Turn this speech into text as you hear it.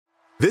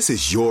This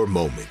is your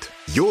moment,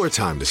 your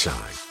time to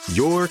shine,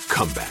 your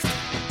comeback.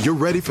 You're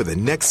ready for the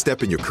next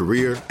step in your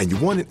career, and you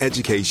want an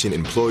education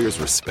employers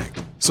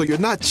respect. So you're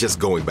not just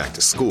going back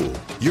to school,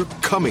 you're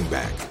coming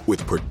back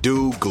with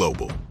Purdue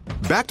Global.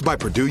 Backed by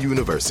Purdue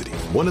University,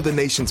 one of the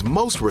nation's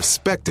most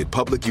respected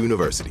public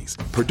universities,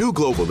 Purdue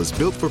Global is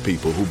built for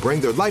people who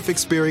bring their life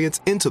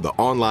experience into the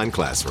online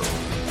classroom.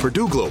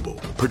 Purdue Global,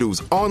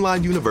 Purdue's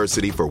online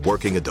university for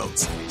working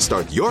adults.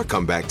 Start your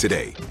comeback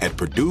today at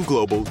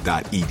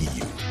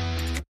purdueglobal.edu.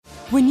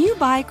 When you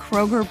buy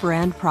Kroger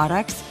brand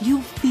products,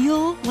 you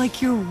feel like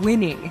you're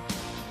winning.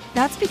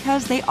 That's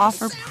because they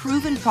offer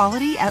proven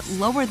quality at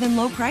lower than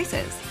low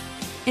prices.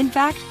 In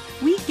fact,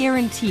 we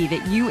guarantee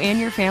that you and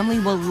your family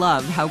will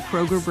love how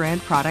Kroger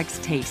brand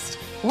products taste,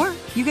 or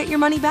you get your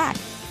money back.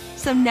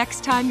 So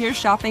next time you're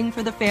shopping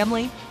for the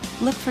family,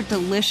 look for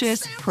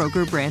delicious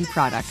Kroger brand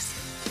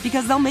products,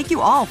 because they'll make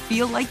you all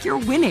feel like you're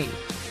winning.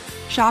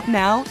 Shop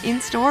now,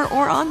 in-store,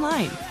 or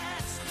online.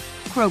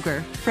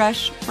 Kroger,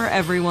 fresh for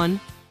everyone.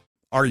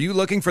 Are you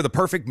looking for the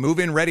perfect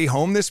move-in ready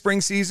home this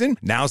spring season?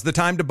 Now's the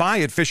time to buy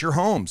at Fisher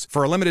Homes.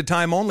 For a limited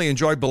time only,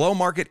 enjoy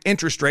below-market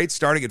interest rates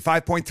starting at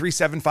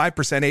 5.375%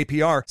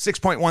 APR,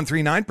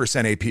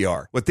 6.139%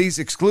 APR. With these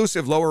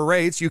exclusive lower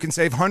rates, you can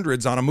save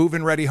hundreds on a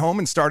move-in ready home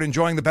and start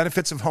enjoying the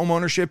benefits of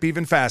homeownership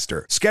even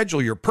faster.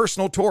 Schedule your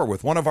personal tour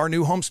with one of our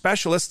new home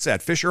specialists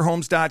at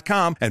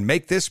FisherHomes.com and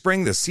make this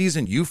spring the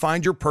season you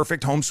find your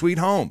perfect home sweet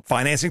home.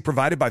 Financing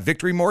provided by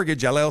Victory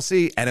Mortgage,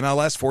 LLC,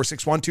 NMLS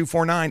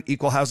 461249,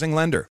 Equal Housing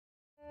Lender.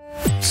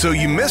 So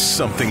you missed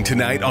something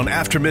tonight on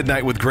After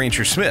Midnight with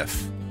Granger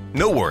Smith.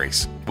 No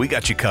worries, we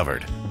got you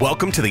covered.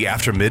 Welcome to the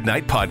After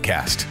Midnight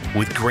podcast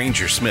with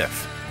Granger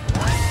Smith.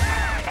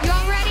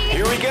 Y'all ready?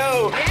 Here we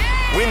go.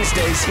 Yeah.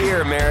 Wednesday's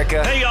here,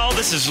 America. Hey, y'all,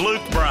 this is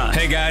Luke Bryan.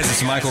 Hey, guys,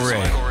 it's Michael Ray.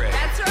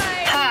 That's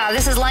right. Hi,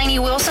 this is Lainey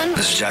Wilson.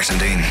 This is Jackson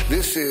Dean.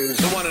 This is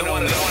the one and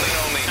only.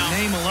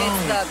 Name alone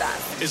It's the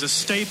best. is a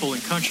staple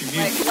in country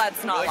music.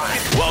 Let's not lie.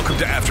 Welcome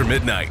to After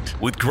Midnight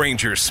with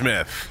Granger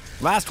Smith.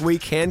 Last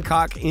week,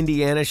 Hancock,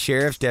 Indiana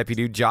Sheriff's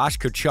Deputy Josh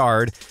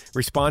Kuchard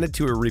responded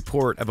to a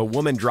report of a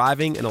woman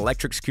driving an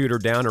electric scooter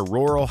down a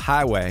rural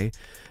highway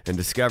and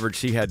discovered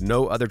she had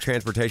no other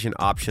transportation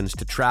options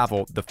to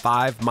travel the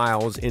 5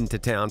 miles into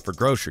town for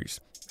groceries.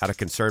 Out of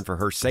concern for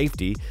her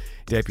safety,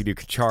 Deputy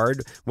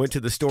Kuchard went to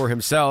the store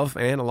himself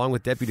and, along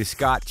with Deputy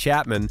Scott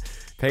Chapman,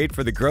 paid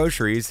for the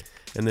groceries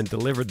and then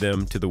delivered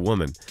them to the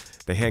woman.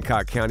 The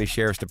Hancock County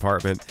Sheriff's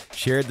Department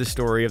shared the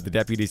story of the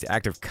deputy's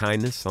act of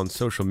kindness on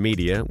social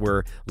media,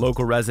 where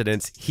local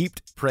residents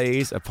heaped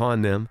praise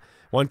upon them.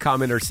 One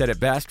commenter said it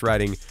best,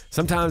 writing,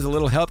 "Sometimes a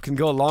little help can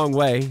go a long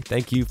way.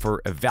 Thank you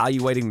for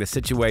evaluating the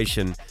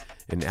situation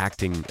and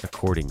acting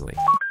accordingly."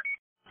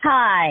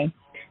 Hi,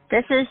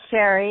 this is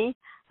Sherry.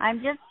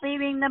 I'm just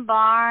leaving the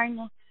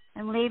barn.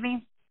 I'm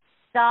leaving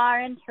Star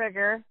and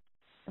Trigger.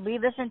 We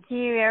listen to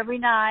you every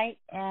night,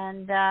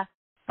 and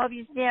hope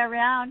you stay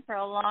around for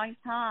a long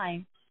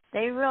time.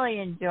 They really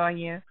enjoy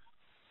you.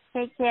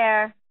 Take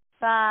care.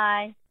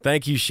 Bye.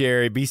 Thank you,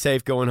 Sherry. Be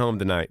safe going home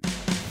tonight.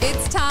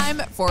 It's time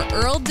for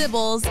Earl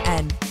Dibbles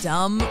and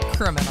Dumb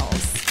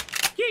Criminals.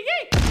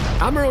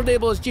 I'm Earl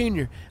Dibbles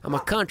Jr. I'm a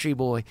country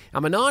boy.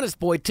 I'm an honest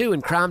boy, too,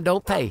 and crime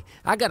don't pay.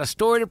 I got a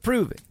story to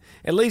prove it.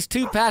 At least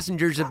 2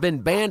 passengers have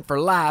been banned for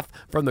life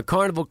from the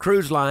Carnival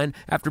Cruise Line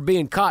after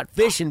being caught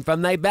fishing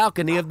from the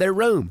balcony of their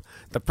room.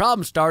 The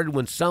problem started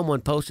when someone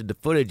posted the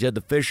footage of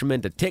the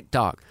fishermen to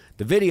TikTok.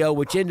 The video,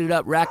 which ended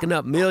up racking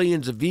up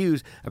millions of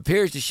views,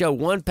 appears to show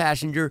one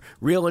passenger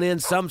reeling in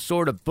some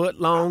sort of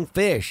foot-long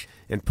fish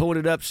and pulling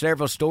it up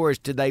several stories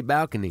to their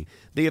balcony.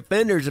 The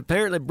offenders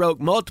apparently broke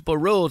multiple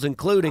rules,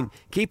 including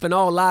keeping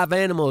all live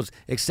animals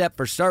except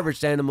for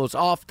service animals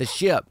off the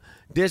ship,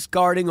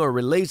 discarding or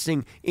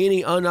releasing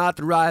any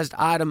unauthorized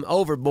item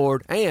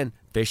overboard, and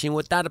fishing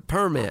without a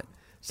permit.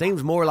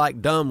 Seems more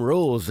like dumb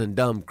rules than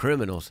dumb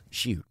criminals.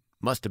 Shoot,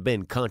 must have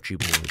been country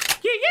boys.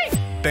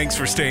 Thanks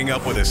for staying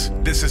up with us.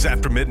 This is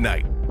After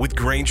Midnight with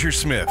Granger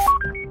Smith.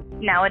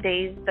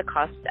 Nowadays, the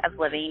cost of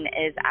living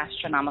is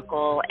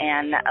astronomical,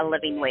 and a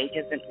living wage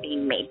isn't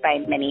being made by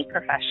many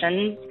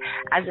professions.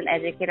 As an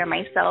educator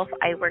myself,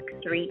 I work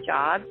 3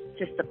 jobs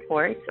to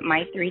support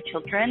my 3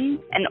 children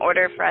in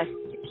order for us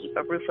to keep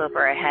a roof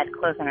over our head,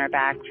 clothes on our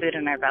back, food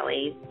in our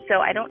bellies. So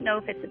I don't know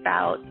if it's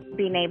about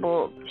being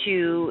able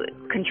to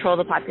control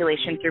the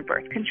population through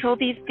birth control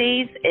these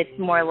days. It's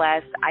more or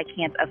less I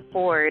can't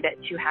afford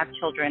to have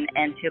children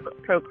and to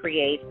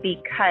procreate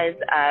because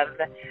of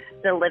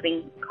the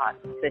living cost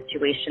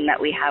situation that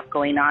we have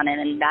going on,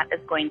 and that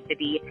is going to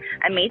be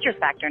a major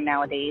factor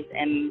nowadays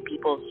in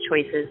people's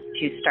choices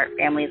to start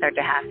families or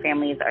to have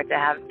families or to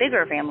have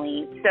bigger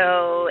families.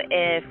 So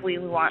if we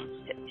want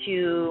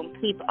to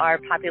keep our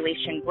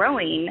population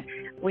growing,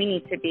 we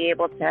need to be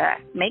able to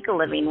make a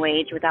living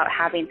wage without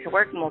having to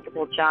work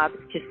multiple jobs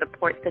to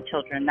support the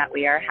children that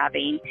we are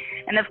having.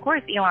 And of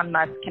course, Elon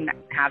Musk can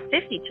have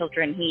 50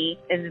 children. He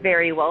is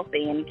very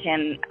wealthy and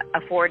can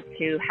afford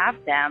to have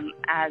them,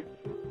 as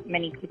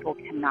many people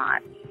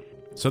cannot.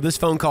 So this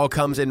phone call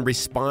comes in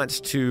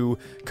response to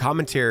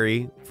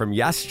commentary from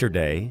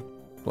yesterday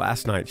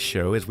last night's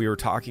show as we were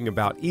talking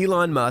about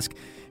Elon Musk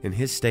and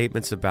his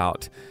statements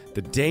about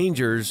the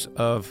dangers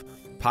of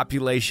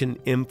population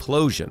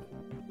implosion,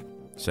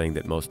 saying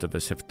that most of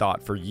us have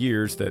thought for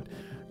years that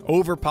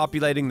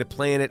overpopulating the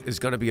planet is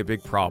going to be a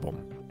big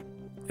problem.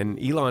 And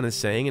Elon is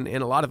saying,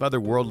 and a lot of other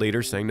world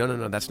leaders saying,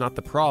 no, that's not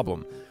the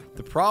problem.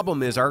 The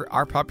problem is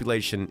our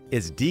population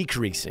is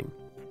decreasing.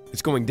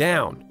 It's going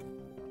down.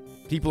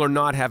 People are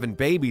not having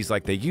babies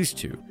like they used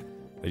to.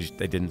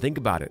 They didn't think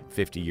about it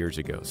 50 years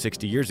ago,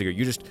 60 years ago.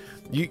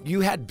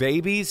 You had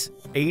babies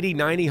 80,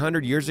 90,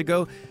 100 years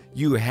ago.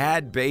 You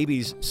had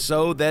babies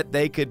so that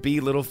they could be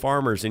little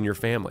farmers in your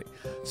family,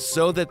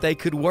 so that they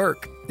could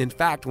work. In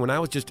fact, when I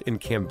was just in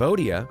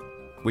Cambodia,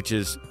 which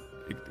is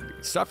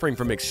suffering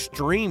from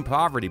extreme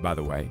poverty, by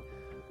the way,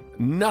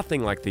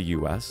 nothing like the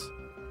U.S.,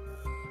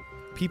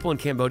 people in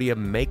Cambodia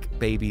make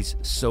babies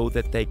so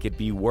that they could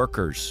be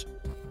workers,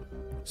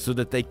 so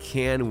that they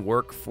can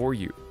work for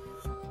you.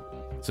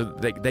 So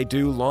they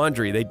do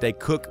laundry, they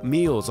cook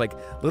meals. Like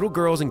little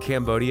girls in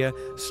Cambodia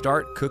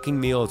start cooking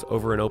meals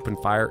over an open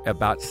fire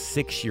about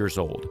 6 years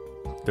old.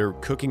 They're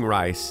cooking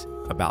rice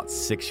about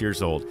 6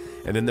 years old.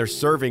 And then they're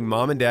serving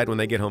mom and dad when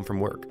they get home from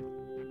work.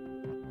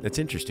 That's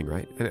interesting,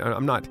 right? And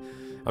I'm not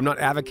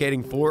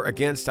advocating for or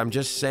against. I'm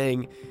just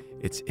saying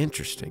it's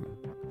interesting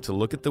to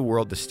look at the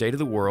world, the state of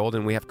the world,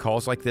 and we have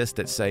calls like this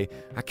that say,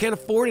 I can't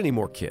afford any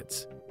more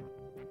kids.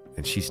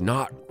 And she's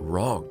not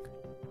wrong.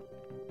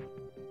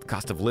 The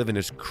cost of living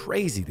is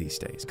crazy these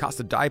days. Cost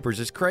of diapers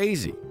is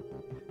crazy.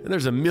 And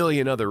there's a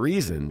million other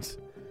reasons.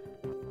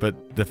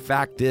 But the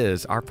fact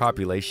is, our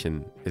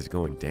population is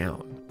going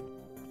down.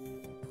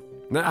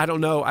 Now, I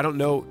don't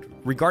know.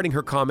 Regarding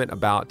her comment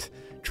about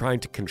trying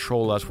to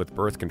control us with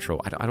birth control,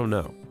 I don't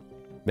know.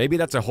 Maybe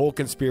that's a whole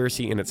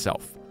conspiracy in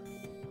itself.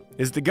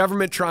 Is the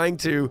government trying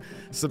to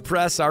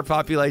suppress our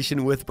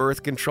population with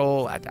birth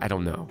control? I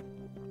don't know.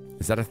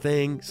 Is that a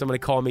thing? Somebody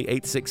call me,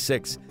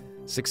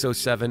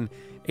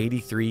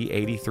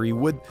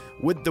 866-607-8383.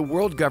 Would the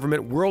world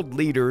government, world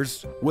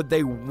leaders, would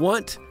they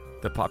want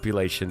the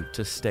population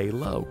to stay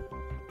low?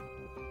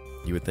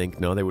 You would think,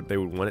 no, they would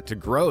want it to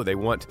grow. They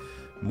want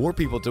more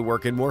people to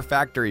work in more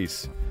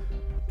factories.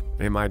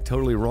 Am I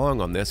totally wrong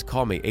on this?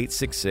 Call me,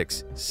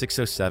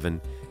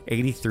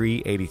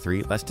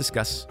 866-607-8383. Let's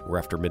discuss. We're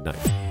After Midnight.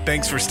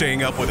 Thanks for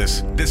staying up with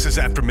us. This is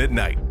After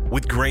Midnight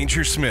with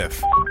Granger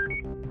Smith.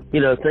 You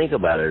know, think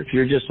about it. If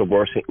you're just a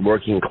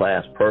working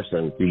class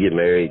person, you get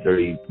married or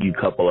you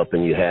couple up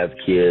and you have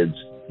kids,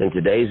 in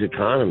today's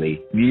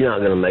economy, you're not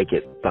going to make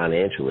it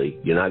financially.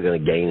 You're not going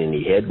to gain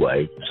any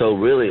headway. So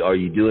really, are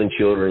you doing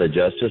children a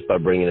justice by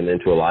bringing them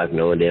into a life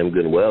knowing damn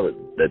good and well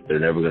that they're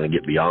never going to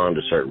get beyond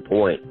a certain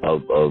point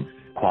of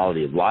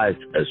quality of life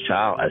as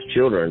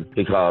children?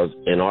 Because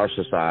in our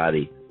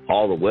society,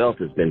 all the wealth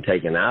has been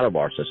taken out of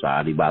our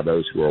society by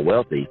those who are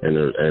wealthy,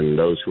 and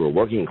those who are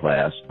working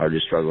class are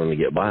just struggling to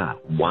get by.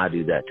 Why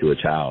do that to a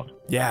child?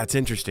 Yeah, it's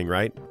interesting,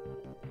 right?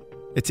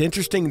 It's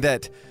interesting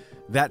that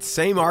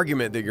same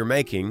argument that you're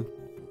making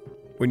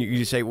when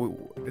you say, well,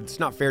 it's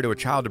not fair to a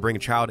child to bring a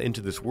child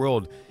into this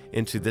world,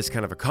 into this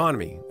kind of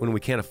economy, when we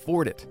can't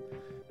afford it.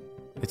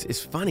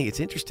 It's funny. It's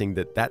interesting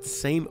that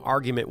same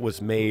argument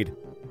was made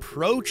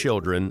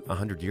pro-children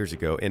 100 years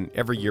ago and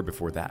every year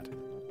before that.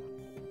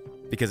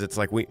 Because it's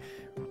like we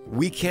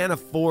can't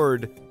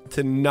afford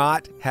to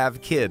not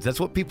have kids. That's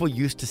what people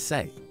used to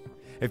say.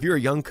 If you're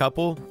a young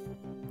couple,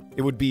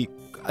 it would be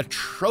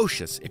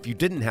atrocious if you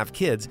didn't have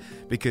kids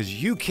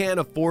because you can't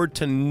afford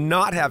to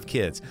not have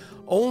kids.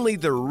 Only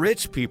the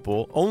rich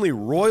people, only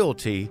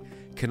royalty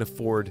can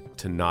afford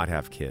to not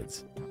have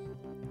kids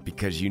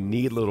because you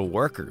need little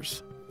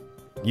workers.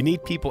 You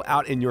need people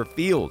out in your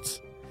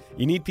fields.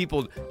 You need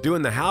people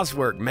doing the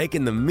housework,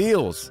 making the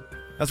meals.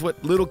 That's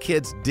what little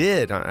kids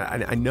did.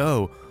 I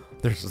know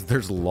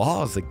there's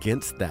laws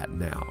against that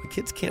now.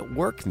 Kids can't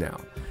work now.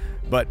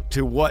 But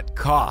to what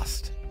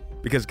cost?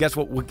 Because guess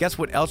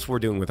what else we're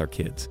doing with our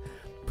kids?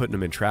 Putting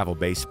them in travel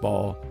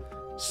baseball,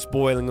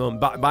 spoiling them,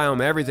 buy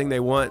them everything they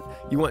want.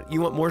 You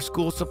want more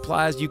school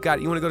supplies? You got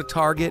it. You want to go to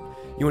Target?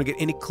 You want to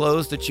get any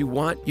clothes that you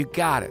want? You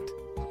got it.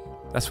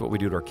 That's what we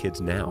do to our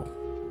kids now.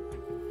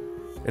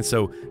 And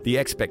so the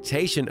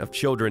expectation of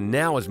children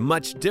now is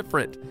much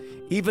different.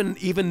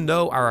 Even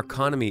though our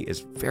economy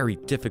is very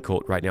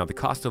difficult right now, the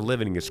cost of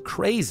living is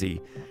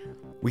crazy,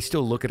 we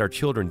still look at our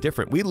children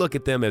different. We look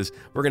at them as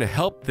we're going to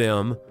help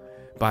them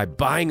by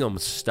buying them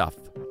stuff,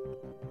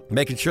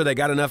 making sure they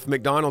got enough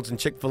McDonald's and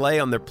Chick-fil-A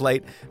on their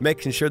plate,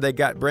 making sure they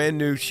got brand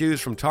new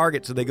shoes from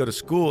Target so they go to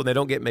school and they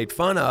don't get made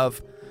fun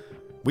of.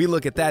 We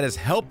look at that as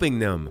helping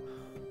them.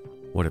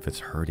 What if it's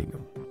hurting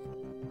them?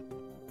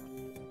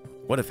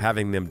 What if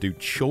having them do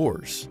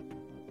chores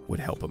would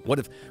help them? What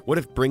if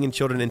bringing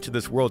children into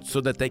this world so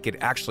that they could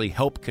actually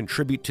help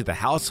contribute to the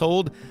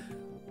household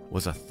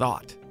was a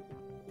thought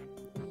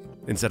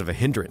instead of a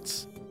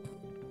hindrance?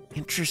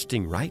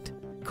 Interesting, right?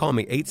 Call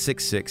me,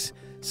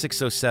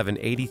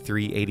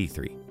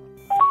 866-607-8383.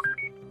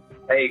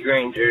 Hey,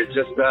 Granger,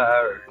 just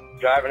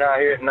driving out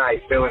here at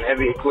night, filling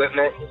heavy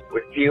equipment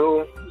with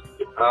fuel.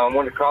 I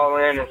want to call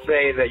in and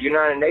say that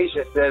United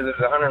Nations says there's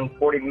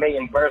 140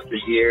 million births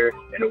a year,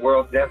 and the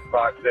World Death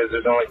Clock says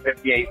there's only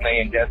 58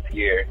 million deaths a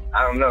year.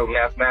 I don't know.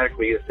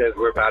 Mathematically, it says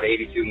we're about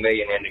 82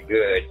 million in the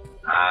good.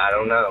 I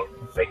don't know.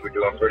 I think we're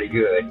doing pretty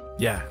good.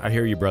 Yeah, I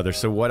hear you, brother.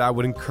 So what I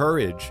would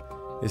encourage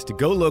is to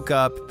go look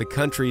up the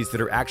countries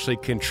that are actually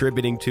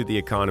contributing to the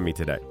economy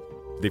today.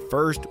 The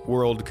first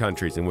world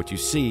countries, and what you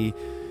see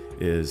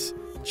is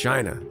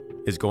China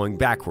is going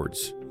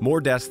backwards.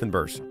 More deaths than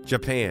births.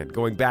 Japan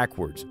going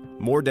backwards.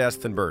 More deaths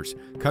than births.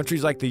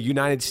 Countries like the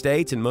United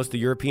States and most of the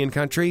European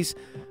countries,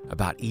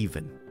 about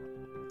even.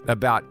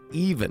 About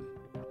even.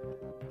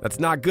 That's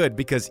not good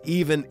because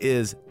even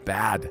is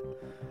bad.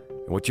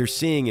 And what you're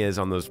seeing is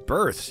on those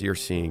births, you're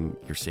seeing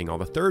all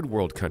the third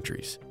world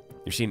countries.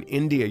 You're seeing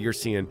India, you're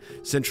seeing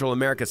Central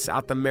America,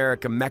 South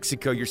America,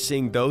 Mexico. You're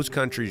seeing those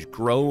countries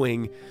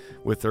growing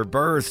with their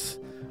births.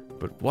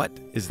 But what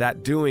is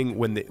that doing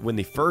when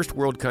the first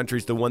world country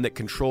is the one that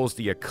controls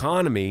the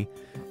economy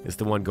is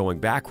the one going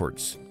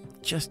backwards?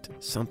 Just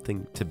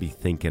something to be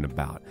thinking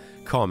about.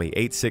 Call me,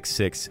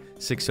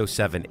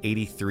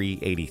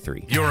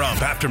 866-607-8383. You're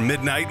up after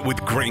midnight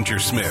with Granger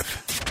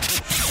Smith.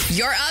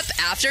 You're up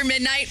after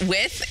midnight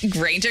with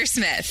Granger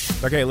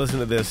Smith. Okay, listen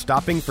to this.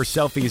 Stopping for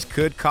selfies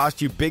could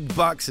cost you big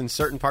bucks in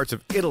certain parts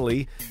of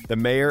Italy. The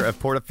mayor of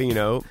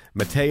Portofino,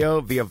 Matteo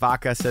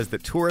Viavaca, says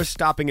that tourists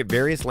stopping at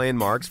various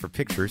landmarks for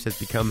pictures has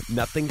become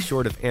nothing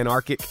short of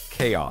anarchic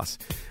chaos,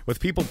 with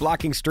people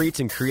blocking streets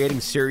and creating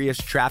serious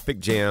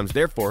traffic jams.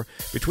 Therefore,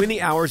 between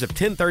the hours of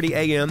 10:30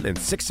 a.m. and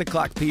 6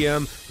 o'clock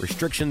p.m.,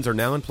 restrictions are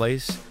now in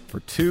place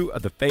for two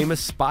of the famous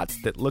spots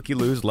that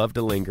looky-loos love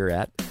to linger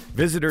at.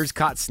 Visitors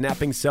caught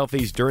snapping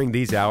selfies during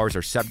these hours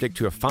are subject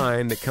to a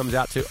fine that comes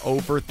out to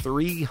over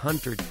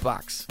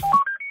 $300.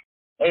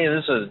 Hey,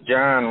 this is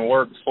John,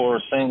 works for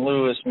St.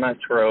 Louis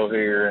Metro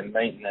here in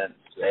maintenance,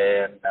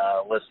 and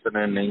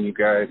listening to you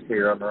guys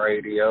here on the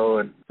radio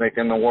and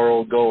making the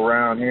world go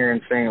around here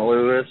in St.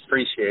 Louis.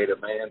 Appreciate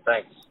it, man.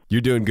 Thanks.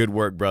 You're doing good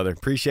work, brother.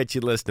 Appreciate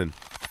you listening.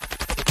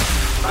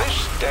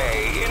 This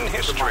day in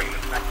history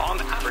on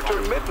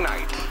After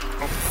Midnight.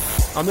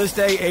 On this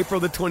day, April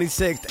the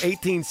 26th,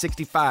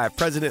 1865,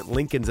 President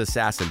Lincoln's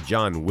assassin,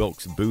 John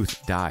Wilkes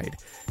Booth, died.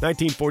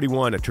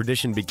 1941, a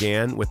tradition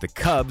began with the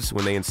Cubs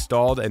when they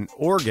installed an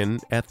organ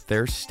at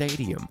their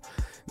stadium.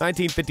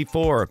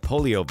 1954,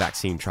 polio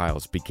vaccine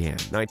trials began.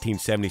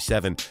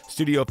 1977,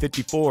 Studio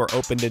 54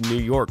 opened in New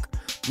York.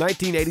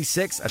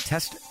 1986, a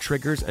test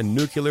triggers a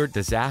nuclear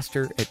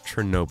disaster at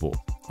Chernobyl.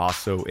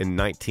 Also in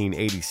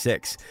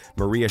 1986,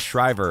 Maria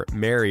Shriver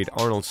married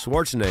Arnold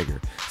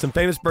Schwarzenegger. Some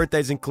famous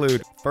birthdays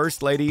include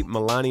First Lady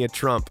Melania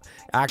Trump,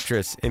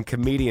 actress and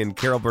comedian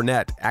Carol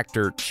Burnett,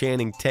 actor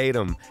Channing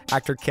Tatum,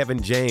 actor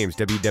Kevin James,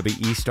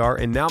 WWE star,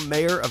 and now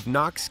mayor of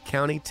Knox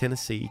County,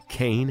 Tennessee,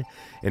 Kane,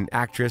 and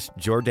actress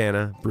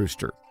Jordana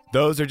Brewster.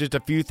 Those are just a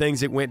few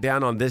things that went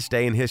down on this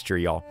day in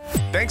history, y'all.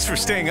 Thanks for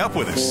staying up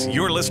with us.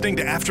 You're listening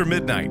to After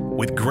Midnight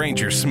with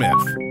Granger Smith.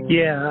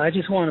 Yeah, I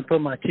just want to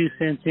put my 2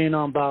 cents in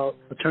on about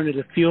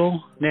alternative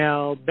fuel.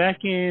 Now,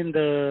 back in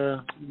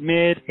the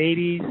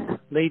mid-'80s,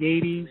 late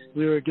 80s,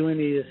 we were doing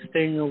this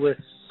thing with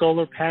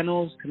solar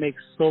panels to make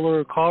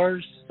solar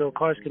cars so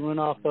cars can run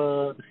off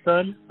the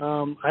sun.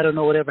 I don't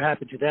know whatever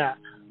happened to that,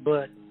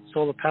 but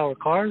solar-powered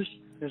cars,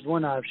 there's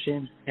one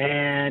option.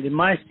 And in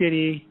my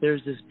city,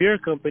 there's this beer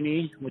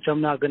company, which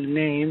I'm not going to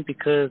name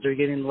because they're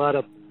getting a lot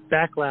of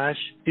backlash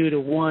due to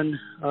one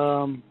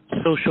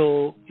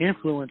social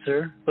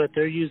influencer, but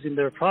they're using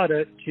their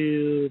product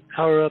to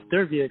power up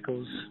their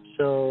vehicles.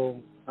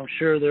 So I'm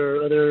sure there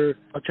are other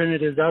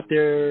alternatives out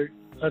there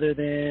other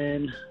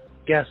than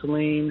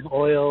gasoline,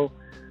 oil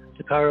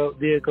to power up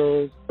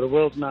vehicles. The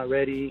world's not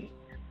ready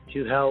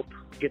to help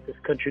get this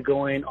country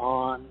going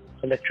on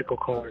electrical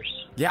cars.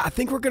 Yeah, I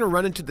think we're going to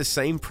run into the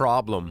same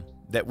problem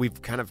that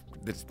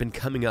that's been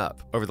coming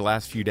up over the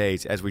last few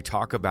days as we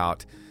talk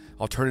about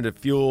alternative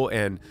fuel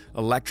and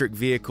electric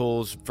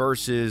vehicles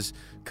versus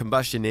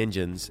combustion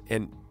engines.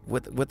 And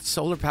with the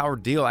solar power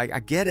deal, I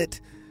get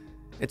it.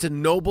 It's a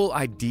noble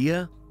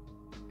idea,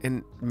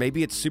 and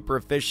maybe it's super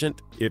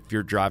efficient if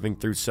you're driving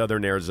through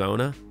southern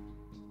Arizona,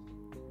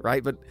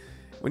 right? But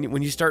when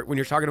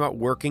you're talking about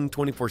working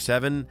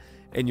 24/7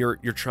 and you're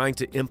trying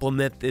to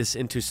implement this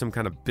into some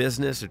kind of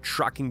business, a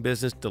trucking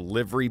business,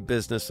 delivery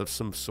business of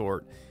some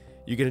sort,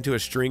 you get into a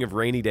string of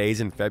rainy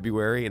days in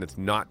February and it's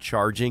not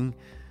charging.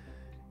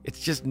 It's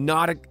just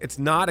not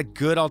a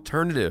good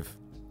alternative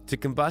to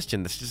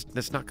combustion.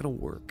 That's not going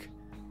to work.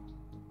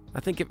 I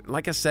think,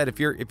 like I said, if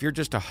you're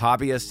just a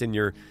hobbyist and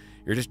you're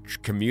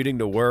just commuting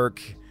to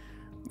work,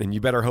 then you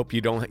better hope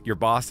your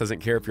boss doesn't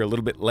care if you're a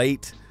little bit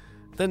late.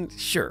 Then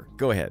sure,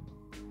 go ahead.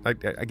 I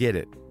get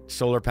it.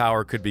 Solar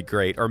power could be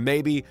great, or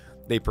maybe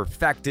they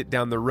perfect it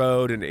down the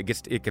road and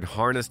it can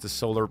harness the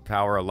solar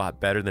power a lot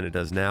better than it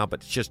does now.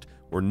 But it's just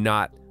we're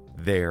not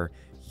there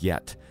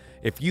yet.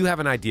 If you have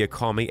an idea,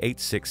 call me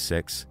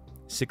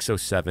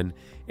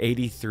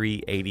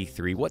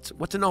 866-607-8383.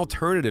 What's an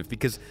alternative?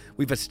 Because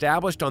we've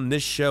established on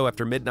this show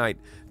After Midnight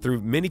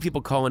through many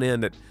people calling in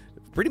that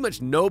pretty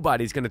much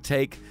nobody's going to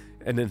take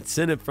an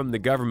incentive from the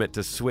government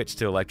to switch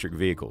to electric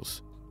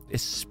vehicles,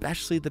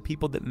 especially the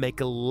people that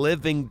make a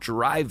living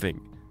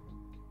driving.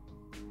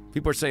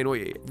 People are saying, well,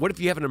 what if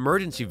you have an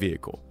emergency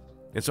vehicle?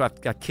 And so I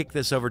kick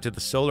this over to the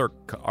solar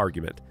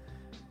argument.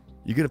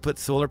 You going to put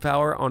solar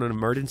power on an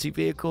emergency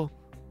vehicle?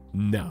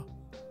 No.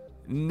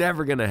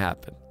 Never going to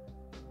happen.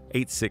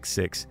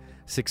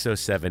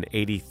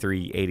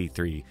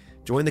 866-607-8383.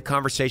 Join the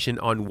conversation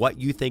on what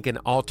you think an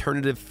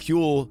alternative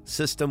fuel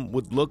system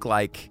would look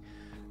like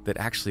that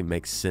actually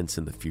makes sense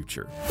in the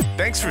future.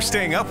 Thanks for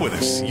staying up with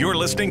us. You're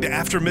listening to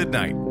After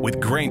Midnight with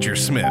Granger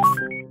Smith.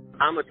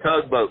 I'm a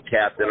tugboat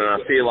captain, and I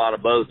see a lot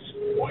of boats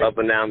up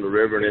and down the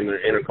river and in the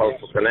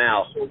intercoastal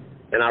canal.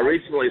 And I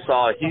recently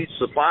saw a huge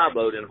supply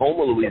boat in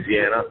Houma,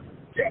 Louisiana,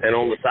 and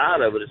on the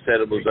side of it, it said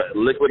it was a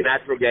liquid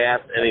natural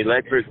gas and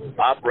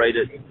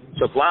electric-operated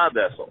supply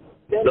vessel.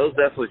 Those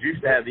vessels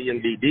used to have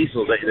EMD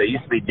diesels. They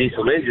used to be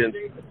diesel engines,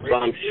 so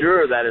I'm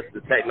sure that if the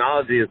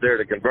technology is there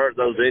to convert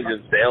those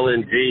engines to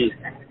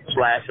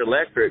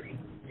LNG/electric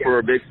for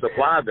a big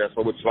supply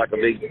vessel, which is like a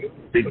big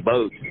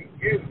boat,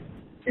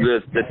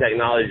 the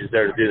technology is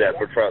there to do that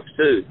for trucks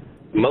too.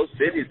 Most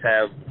cities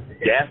have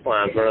gas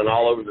lines running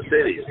all over the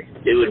cities.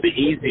 It would be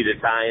easy to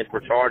tie in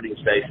for charging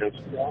stations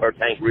or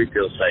tank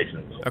refill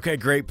stations. Okay,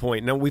 great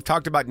point. Now, we've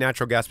talked about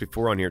natural gas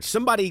before on here.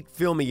 Somebody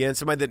fill me in,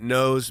 somebody that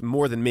knows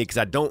more than me, because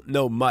I don't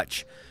know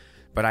much.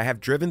 But I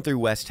have driven through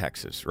West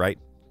Texas, right?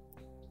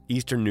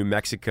 Eastern New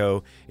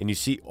Mexico, and you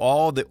see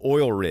all the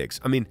oil rigs.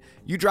 I mean,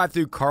 you drive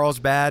through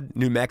Carlsbad,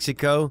 New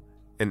Mexico,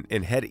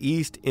 and head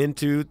east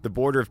into the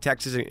border of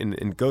Texas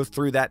and go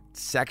through that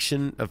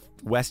section of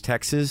West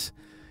Texas.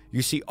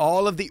 You see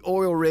all of the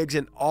oil rigs,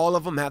 and all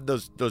of them have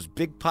those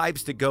big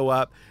pipes that go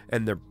up,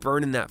 and they're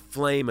burning that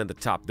flame at the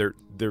top.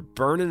 They're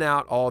burning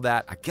out all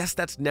that. I guess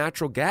that's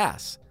natural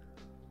gas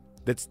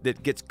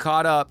that gets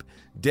caught up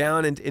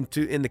down in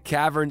the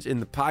caverns,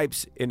 in the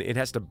pipes, and it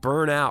has to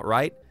burn out,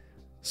 right?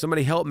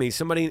 Somebody help me.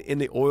 Somebody in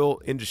the oil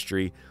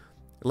industry,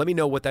 let me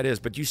know what that is.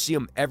 But you see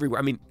them everywhere.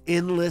 I mean,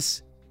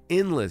 endless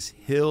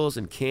hills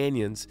and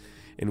canyons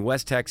in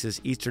West Texas,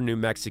 Eastern New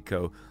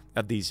Mexico,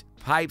 of these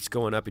pipes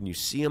going up, and you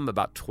see them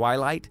about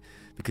twilight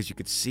because you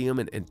could see them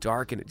in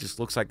dark, and it just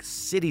looks like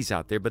cities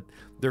out there. But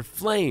they're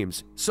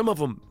flames, some of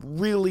them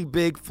really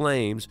big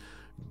flames,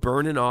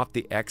 burning off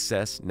the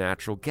excess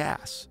natural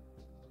gas.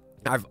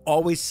 I've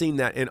always seen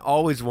that and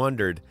always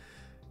wondered,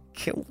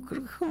 can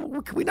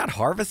we not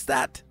harvest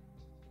that?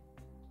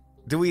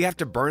 Do we have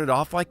to burn it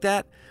off like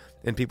that?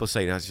 And people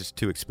say, no, it's just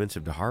too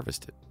expensive to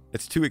harvest it.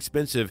 It's too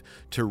expensive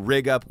to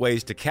rig up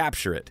ways to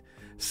capture it.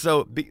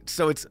 So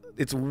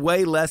it's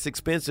way less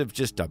expensive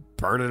just to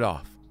burn it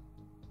off,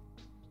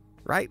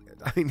 right?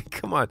 I mean,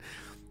 come on,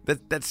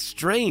 that's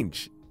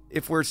strange.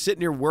 If we're sitting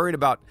here worried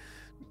about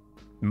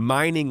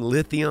mining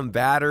lithium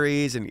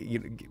batteries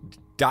and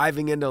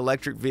diving into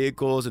electric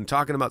vehicles and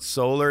talking about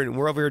solar, and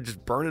we're over here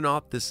just burning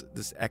off this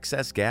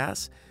excess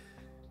gas,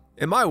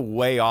 am I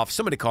way off?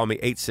 Somebody call me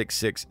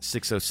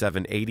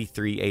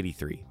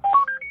 866-607-8383.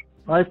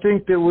 I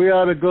think that we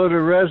ought to go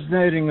to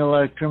resonating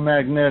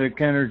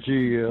electromagnetic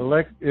energy.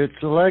 It's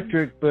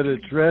electric, but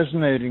it's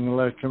resonating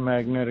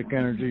electromagnetic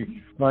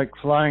energy, like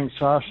flying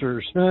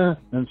saucers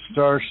and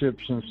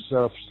starships and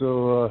stuff.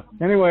 So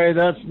anyway,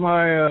 that's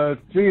my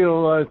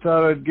feel. I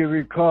thought I'd give you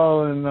a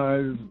call, and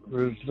I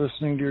was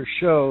listening to your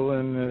show,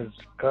 and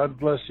God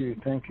bless you.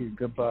 Thank you.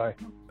 Goodbye.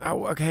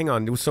 Oh, okay, hang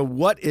on. So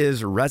what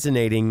is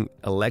resonating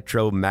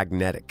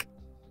electromagnetic?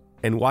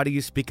 And why do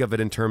you speak of it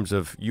in terms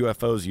of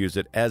UFOs use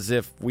it, as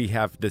if we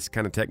have this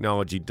kind of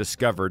technology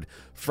discovered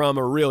from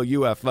a real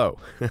UFO?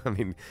 I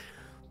mean,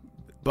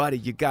 buddy,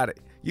 you got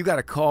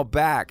to call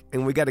back,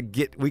 and we got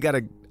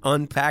to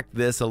unpack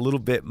this a little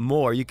bit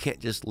more. You can't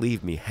just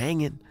leave me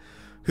hanging.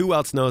 Who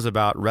else knows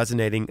about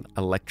resonating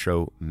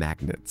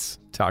electromagnets?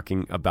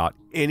 Talking about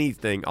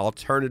anything,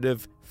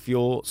 alternative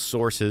fuel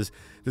sources.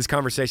 This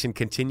conversation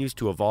continues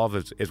to evolve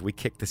as we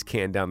kick this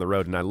can down the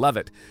road, and I love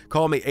it.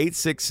 Call me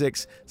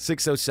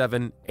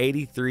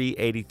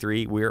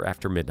 866-607-8383. We're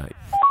After Midnight.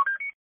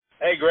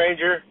 Hey,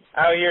 Granger.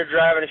 Out here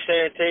driving a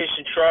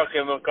sanitation truck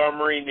in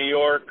Montgomery, New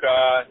York.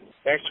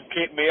 Thanks for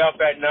keeping me up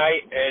at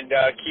night and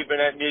keeping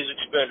that music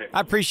spinning.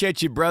 I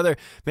appreciate you, brother.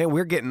 Man,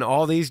 we're getting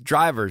all these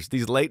drivers,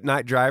 these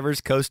late-night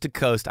drivers, coast to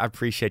coast. I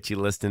appreciate you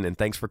listening, and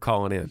thanks for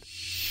calling in.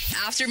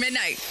 After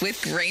Midnight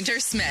with Granger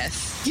Smith.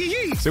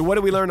 So what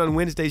did we learn on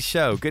Wednesday's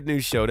show? Good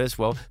News showed us,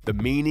 well, the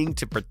meaning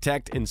to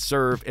protect and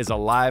serve is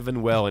alive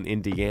and well in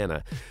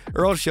Indiana.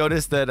 Earl showed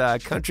us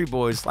that country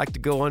boys like to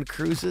go on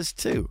cruises,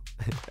 too.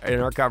 In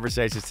our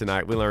conversations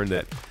tonight, we learned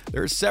that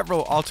there are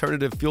several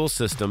alternative fuel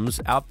systems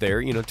out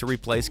there, to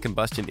replace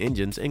combustion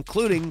engines,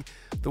 including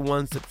the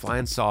ones that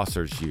flying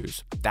saucers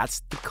use.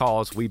 That's the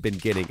calls we've been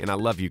getting, and I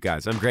love you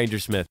guys. I'm Granger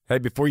Smith. Hey,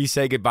 before you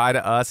say goodbye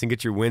to us and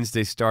get your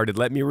Wednesday started,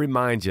 let me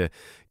remind you,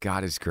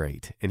 God is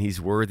great, and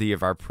He's worthy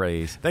of our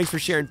praise. Thanks for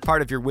sharing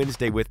part of your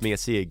Wednesday with me. I'll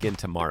see you again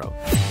tomorrow.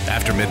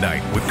 After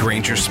Midnight with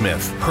Granger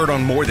Smith. Heard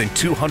on more than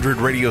 200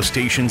 radio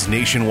stations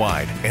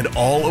nationwide and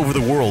all over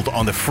the world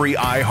on the free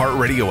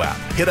iHeartRadio app.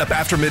 Hit up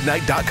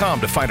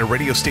aftermidnight.com to find a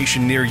radio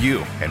station near you.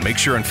 And make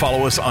sure and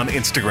follow us on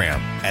Instagram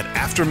at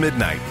After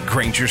Midnight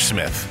Granger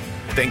Smith.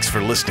 Thanks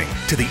for listening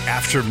to the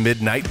After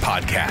Midnight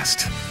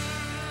Podcast.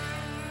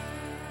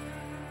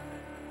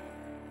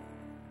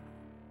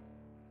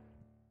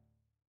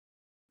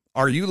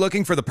 Are you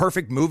looking for the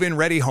perfect move-in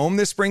ready home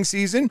this spring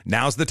season?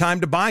 Now's the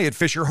time to buy at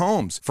Fisher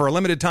Homes. For a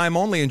limited time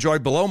only, enjoy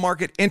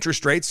below-market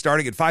interest rates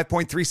starting at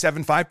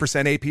 5.375%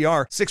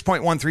 APR,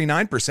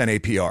 6.139%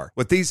 APR.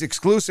 With these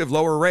exclusive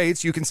lower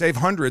rates, you can save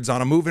hundreds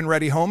on a move-in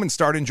ready home and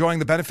start enjoying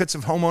the benefits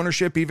of home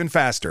ownership even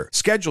faster.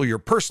 Schedule your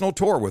personal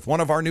tour with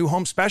one of our new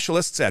home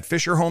specialists at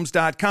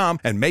FisherHomes.com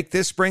and make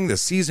this spring the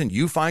season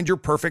you find your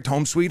perfect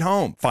home sweet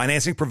home.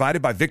 Financing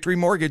provided by Victory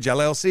Mortgage,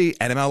 LLC,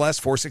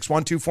 NMLS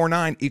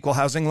 461249, Equal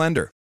Housing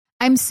Lender.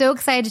 I'm so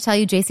excited to tell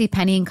you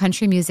JCPenney and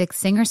country music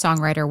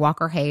singer-songwriter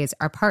Walker Hayes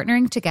are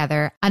partnering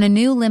together on a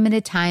new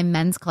limited-time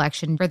men's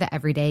collection for the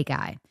everyday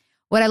guy.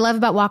 What I love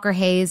about Walker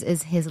Hayes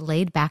is his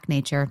laid-back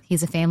nature.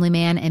 He's a family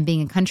man, and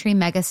being a country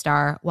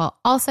megastar while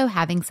also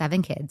having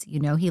 7 kids,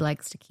 you know he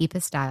likes to keep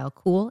his style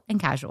cool and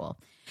casual.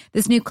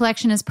 This new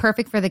collection is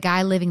perfect for the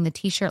guy living the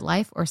t-shirt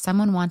life or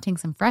someone wanting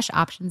some fresh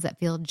options that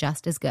feel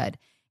just as good.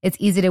 It's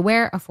easy to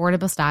wear,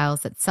 affordable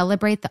styles that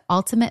celebrate the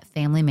ultimate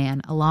family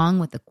man, along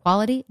with the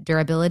quality,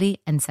 durability,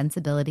 and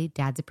sensibility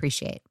dads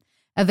appreciate.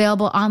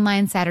 Available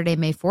online Saturday,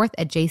 May 4th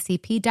at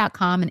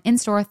jcp.com and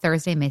in-store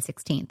Thursday, May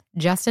 16th,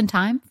 just in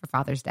time for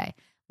Father's Day.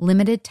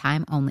 Limited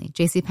time only.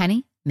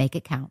 JCPenney, make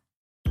it count.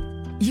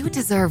 You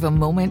deserve a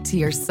moment to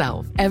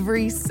yourself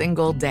every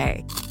single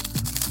day.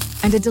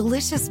 And a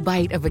delicious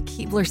bite of a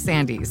Keebler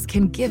Sandies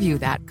can give you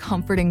that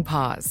comforting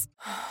pause.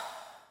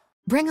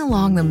 Bring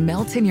along the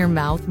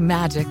melt-in-your-mouth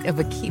magic of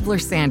a Keebler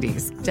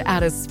Sandies to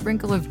add a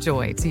sprinkle of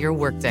joy to your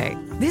workday.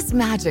 This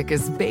magic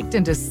is baked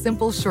into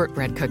simple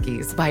shortbread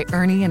cookies by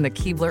Ernie and the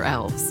Keebler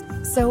Elves.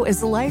 So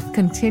as life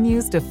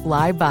continues to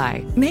fly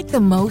by, make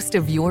the most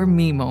of your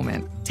me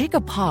moment. Take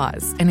a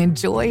pause and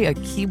enjoy a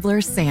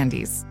Keebler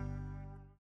Sandies.